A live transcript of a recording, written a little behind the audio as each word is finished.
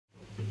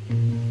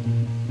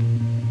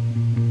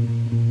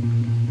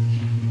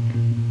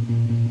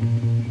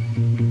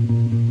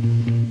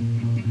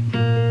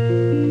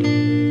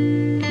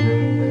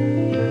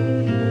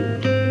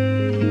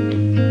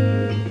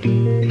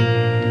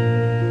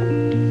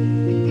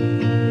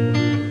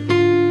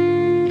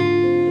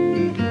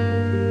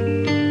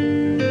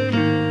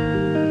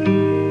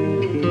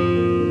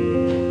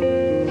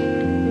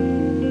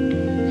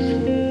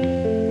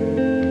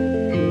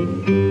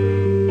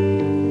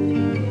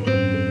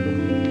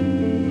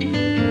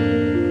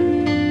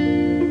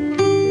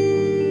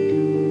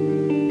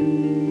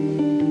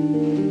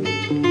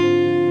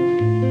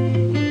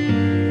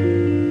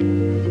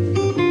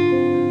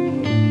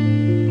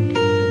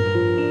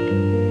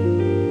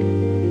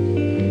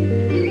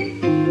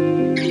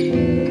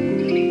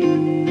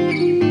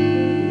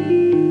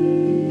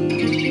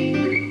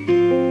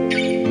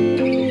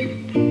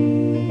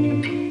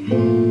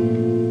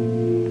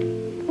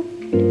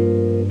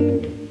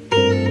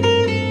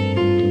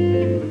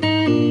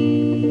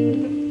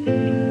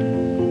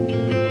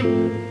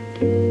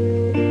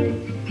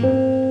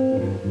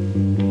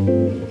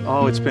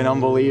it's been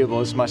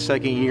unbelievable. It's my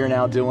second year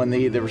now doing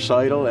the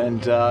recital,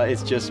 and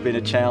it's just been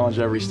a challenge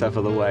every step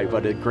of the way,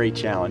 but a great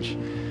challenge.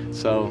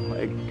 So,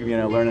 you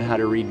know, learning how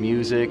to read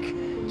music,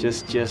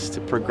 just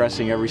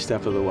progressing every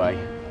step of the way.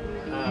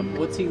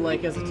 What's he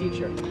like as a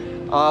teacher?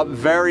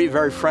 Very,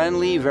 very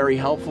friendly, very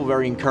helpful,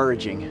 very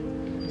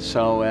encouraging.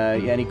 So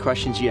any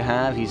questions you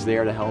have, he's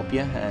there to help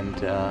you, and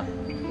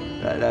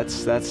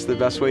that's the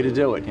best way to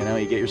do it. You know,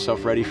 you get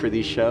yourself ready for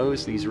these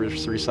shows, these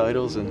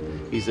recitals,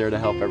 and he's there to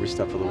help every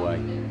step of the way.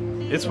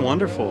 It's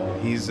wonderful.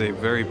 He's a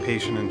very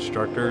patient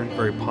instructor,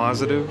 very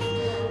positive.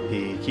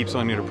 He keeps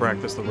on you to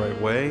practice the right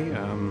way,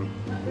 and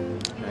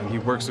he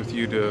works with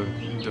you to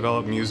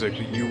develop music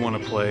that you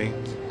want to play,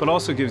 but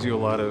also gives you a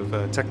lot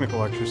of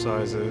technical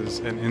exercises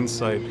and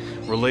insight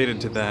related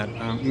to that.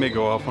 You may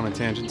go off on a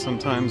tangent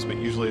sometimes, but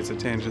usually it's a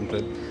tangent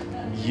that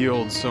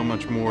yields so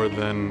much more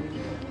than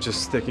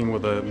just sticking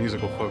with a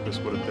musical focus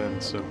would have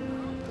been. So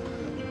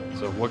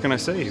what can I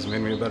say? He's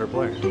made me a better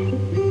player.